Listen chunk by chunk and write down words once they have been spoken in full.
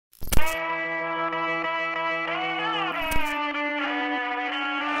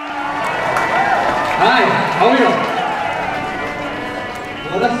How are you all?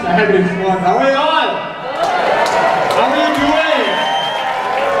 What a sad response. How are you all? How are you doing?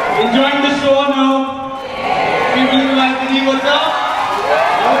 Enjoying the show now? People in the balcony, what's up?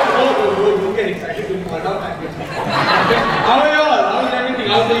 You get excited to point out that. How are you all? How is everything?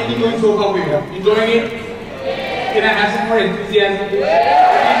 How's the evening going so far for you? Enjoying it? Can I have some more enthusiasm? Can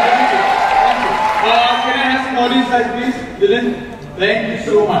I have some audience size, please? Dylan? Thank you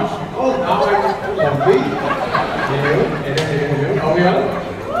so much. Oh, now I just feel lovely. How are you all?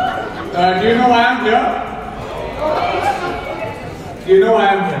 Do you know why I'm here? Do you know why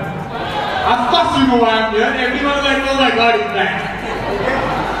I'm here? Of course you know why I'm here. Everyone is like, oh my god, he's back. Okay?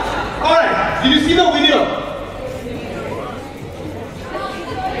 Alright, did you see the video?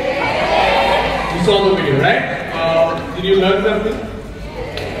 You saw the video, right? Did you learn something?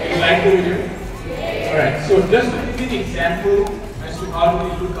 Did you like the video? Alright, so just to give you an example as to how do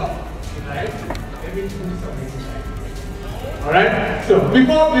we look up, right? Let me do something. Alright, so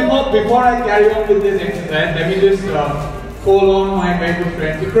before I carry on with this exercise, let me just call on my very good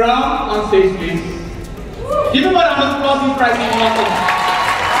friend Vikram on stage, please. Give him a round of applause, he's pricing awesome.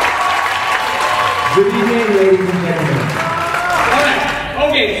 Good evening, ladies and gentlemen. Alright,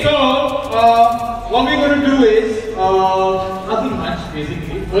 okay, so what we're going to do is nothing much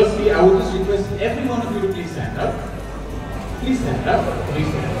basically. Firstly, I would just request every one of you to please stand up. Please stand up, please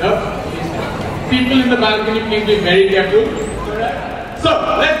stand up, please stand up. People in the balcony, please be very careful. Alright, so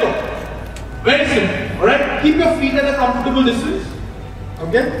let's go. Very simple. Alright, keep your feet at a comfortable distance.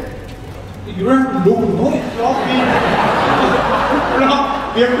 Okay? You don't have to look, no, it's your feet.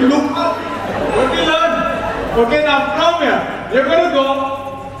 We have to look up. What do you learn? Okay, now from here, you're going to go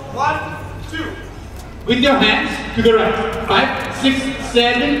 1, 2. With your hands to the right. 5, 6,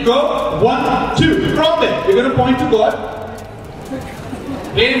 7, go. 1, 2. From there, you're going to point to God.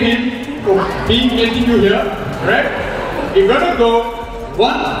 Blame Him for making you here. Alright? You're going to go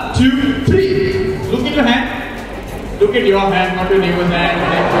 1, 2, 3. Look at your hand. Look at your hand, not your neighbor's hand.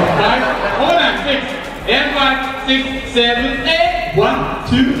 5, hold on, 6. And 5, 6, 7, 8. 1,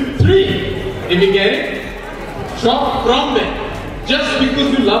 2, 3. Did you get it? Chop from there. Just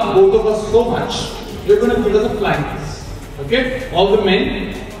because you love both of us so much, you're going to give us a flying kiss. Okay? All the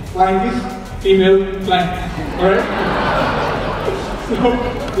men, flying kiss, female, flying kiss. Alright? So,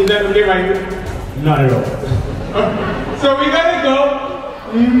 is that okay by you? Not at all. So we're going to go.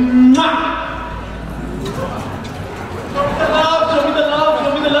 Mwah! Show me the love, show me the love,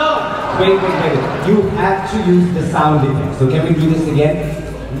 show me the love. Wait. You have to use the sound effect. So can we do this again?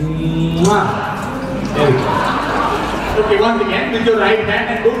 Mwah! There we go. Okay, once again, with your right hand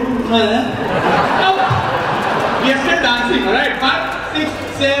and go to no. We are still dancing, alright? 5, 6,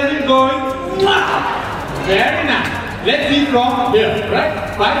 7, going. Very nice. Let's see from here, right?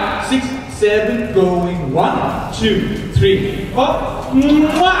 5, 6, 7, going. 1, 2, 3, 4.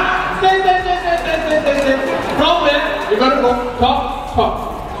 Stay. From there, you gotta go top.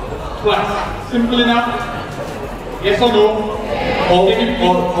 Twice. Simple enough. Yes or no? All the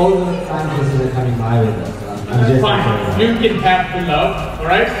scientists are coming my way. Fine. You can have the love.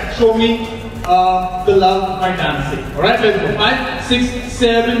 Alright? Show me the love by dancing. Alright? Let's go. 5, 6,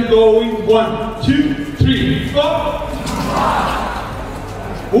 7, going. 1, 2, 3, 4.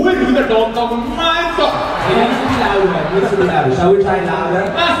 Who will do the dog talk? My dog. It needs to be louder. Shall we try louder?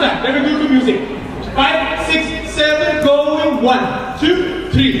 Last time. Let me do the music. 5, 6, 7, going. 1, 2,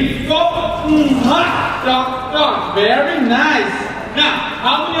 3, 4. Dog. Very nice. Now,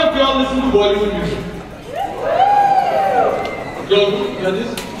 how many of y'all listen to Bollywood music? Judges?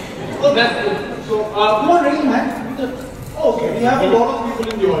 Oh, that's good. So, come on, raise your hand. Okay, we have a lot of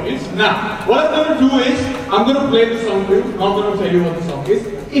people in the audience. Now, what I'm going to do is, I'm going to play the song for you. I'm not going to tell you what the song is.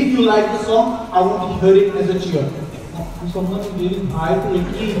 If you like the song, I want to hear it as a cheer. Someone is giving hi to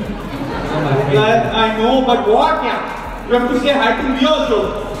Italy. I know, but what? Yeah. You have to say hi to me also.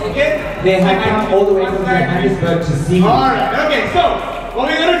 Okay? They have come all the way from Johannesburg to see you. Alright, okay, so what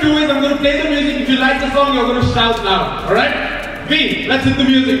we're going to do is I'm going to play the music. If you like the song, you're going to shout loud. Alright? V, let's hit the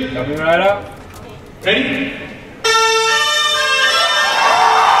music. Coming right up. Ready?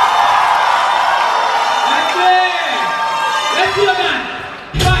 That's it! Let's do it again.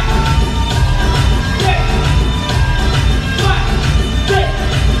 5, 6, 5, 6,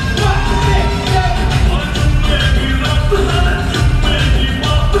 5, 6, 7.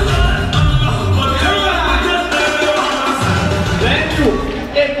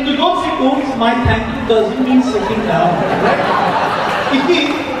 My thank you doesn't mean sitting down, right? If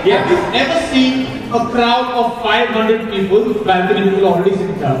have you ever seen a crowd of 500 people, balcony people already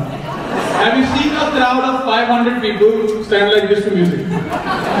sitting down? Have you seen a crowd of 500 people stand like this to music?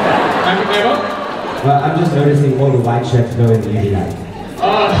 Have you ever? Well, I'm just noticing all the white shirts go in the easy light.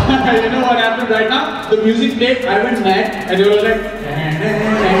 You know what happened right now? The music played, I went mad, and they were like,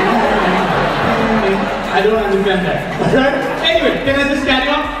 I don't understand that. Alright? Anyway, can I just carry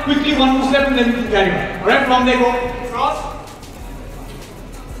on? Quickly, one more step and then we can carry on. Alright, from there go. Cross.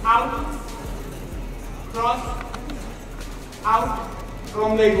 Out. Cross. Out.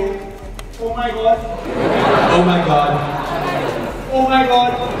 From there go. Oh my god. Oh my god. Oh my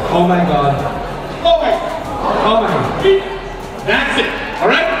god. Oh my god. Oh my god. Oh my god. That's it.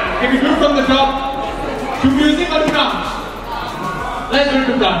 Alright? Can we do it from the top? To music or to dance? Let's do it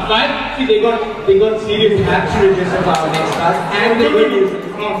to dance. Right? See, they got serious. You have to register for our next class. And the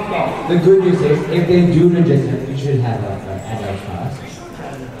good news is, if they do register, you should have an adult class.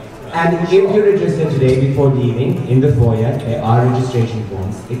 And if you register today before leaving, in the foyer, there are registration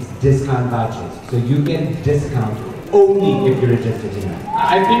forms. It's discount vouchers. So you get discount only if you register tonight.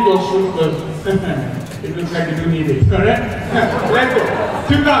 I think those should go. It looks like you do need it. Correct? Let's go.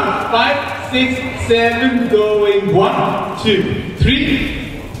 2 counts. 5, 6, 7, going 1, 2,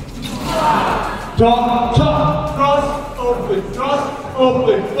 3. Top, top, cross, open, cross,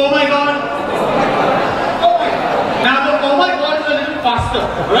 open. Oh my god. Oh my god. Now the oh my god is a little faster.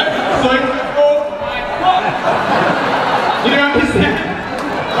 Right? So it's oh my god. You understand?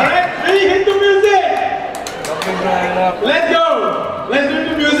 Alright? Really hit the music. Let's go. Let's do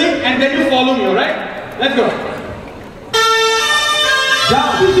the music and then you follow me, alright? Let's go.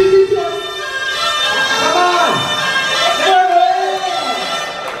 Jump. Come on.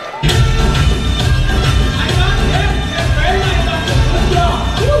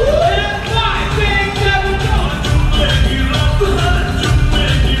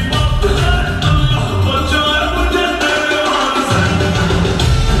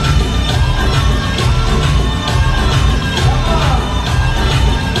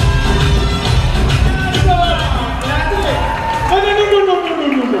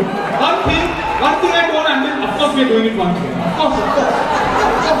 We are doing it once again. Of course.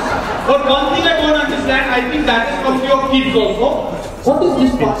 But one thing I don't understand, I think that is from your kids also. What is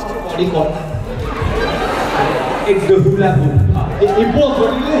this part of the body called? It's the hula hoop. Hippos,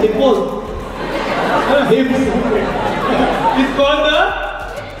 what is it? Hippos. Hips. It's called the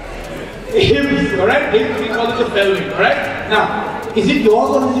hips, alright? Hips, we call it the pelvic, alright? Now, is it yours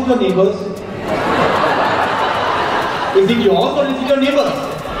or is it your neighbor's? Is it yours or is it your neighbor's?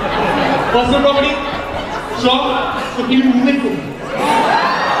 Personal property? Strong, so can you move it to me?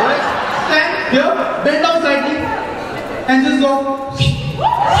 Alright? Stand here, bend down slightly, and just go.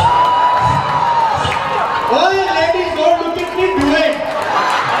 Oh, ladies, don't look at me, do it.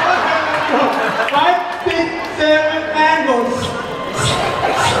 5, 6, 7, and go.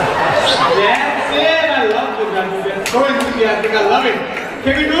 That's it, I love it. That's so enthusiastic, I love it.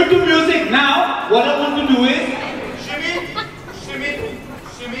 Can we do it to music? Now, what I want to do is shimmy, shimmy,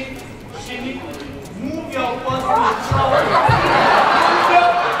 shimmy, shimmy. Move your personal shoulder.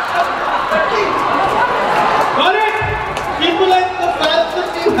 Got it? People like the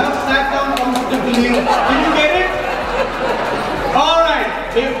balcony have sat down comfortably. Did you get it? Alright.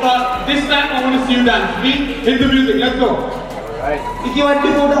 This time I want to see you dance. We hit the music. Let's go. Alright. If you want to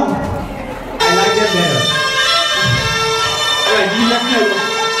go down. I like that better. Alright, you let me alone.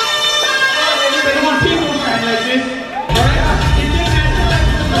 Alright, come on, please don't stand like this. Alright? Indian national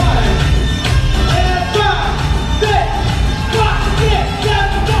anthem is alright.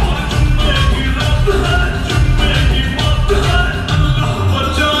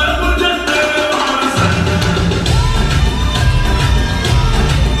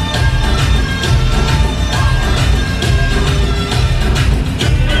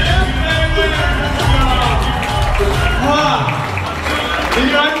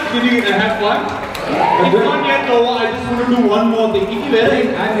 Did you have fun? It's not yet over, I just want to do one more thing. I'm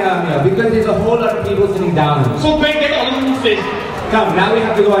here because there's a whole lot of people sitting down. So quick, get all of them on stage. Come, now we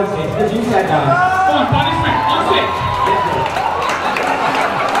have to go on stage because you sat down. Come on, punishment, on stage.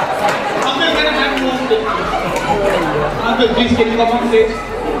 Uncle, can I have you on stage? Uncle, please can you come on stage?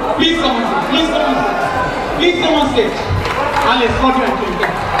 Please come on stage. Please come on stage. Please come on stage. I'll escort you actually.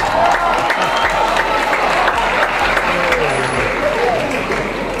 Come.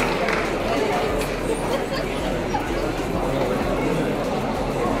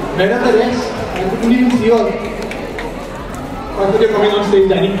 Where are the rest? I couldn't even see all. Uncle, you're coming on stage,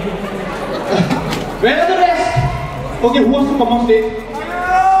 Danny. Where are the rest? Okay, who wants to come on stage?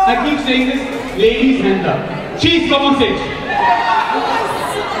 I keep saying this. Ladies, hands up. Cheese, come on stage.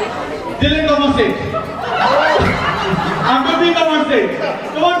 Dylan, come on stage. Uncle B, come on stage.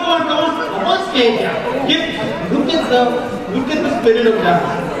 Come on, come on, come on. Come on stage. Look at the spirit of dance.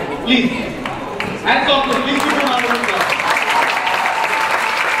 Please. Hats off to please give them a round of applause.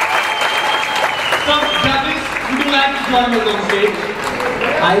 Some judges, would you like to join us on stage?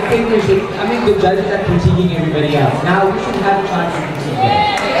 I think we should, the judges are critiquing everybody else. Now we should have a chance to critique them.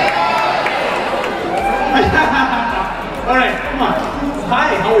 Alright, come on.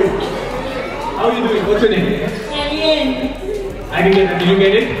 Hi, how are you? How are you doing? What's your name? Ryan. I didn't get that. Did you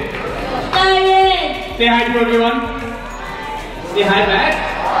get it? Ryan. Say hi to everyone. Say hi back.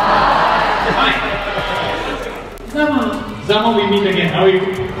 Hi. Zama, we meet again. How are you?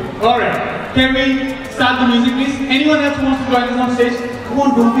 Alright. Can we start the music, please? Anyone else who wants to join us on stage? Come on,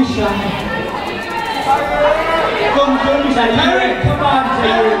 don't be shy. Don't be shy. Come on,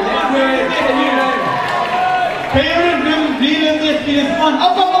 Favorite relive the experience. Come on,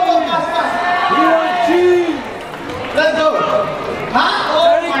 up, fast. Let's go. Huh?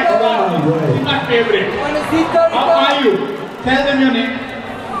 Oh my God. This is my favorite. How are you? Tell them your name.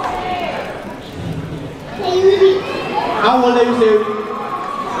 How old are you, Sayuri?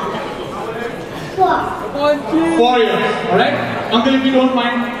 4 years. Alright? Uncle, if you don't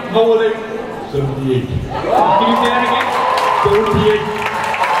mind, how old are you? 78. Can you say that again? 78.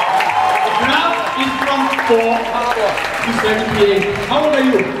 The graph is from 4 to 78. How old are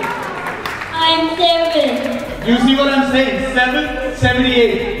you? I'm 7. You see what I'm saying? 7,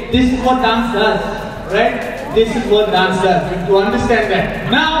 78. This is what dance does. Right? This is what dance does. You have to understand that.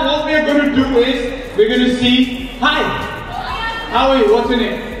 Now what we are going to do is, we're going to see, hi. How are you? What's your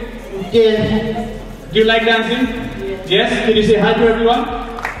name? Yeah. Do you like dancing? Yes? Can you say hi to everyone?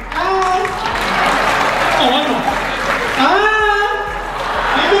 Hi. Oh, one more.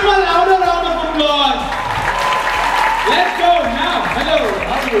 Give him a louder round of applause. Let's go now. Hello.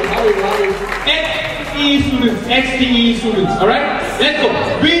 How are you? XTE students. Alright? Let's go.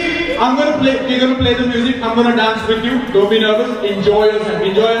 We're gonna play the music. I'm gonna dance with you. Don't be nervous. Enjoy yourself.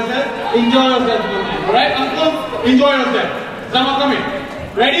 Alright, Uncle? Enjoy yourself. Zama, come in.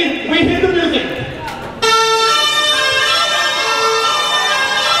 Ready? We hit the music.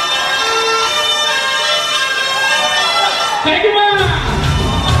 Take it back!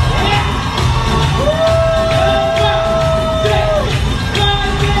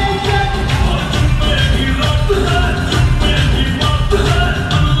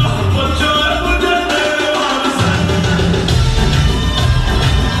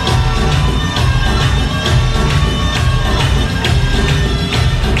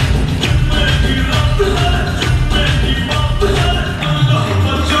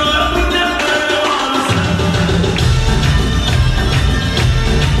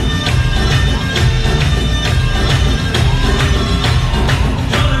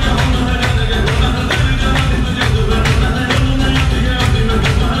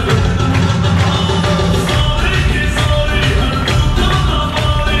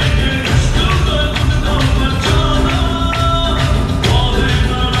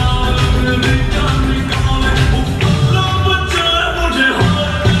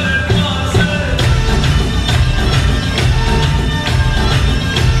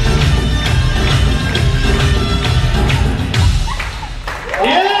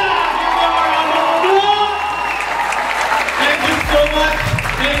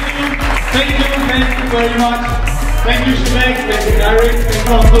 Thank you very much. Thank you, Shubek. Thank you, Gary. Thank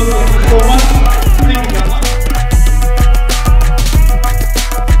you, Uncle. Thank you so much. Thank you.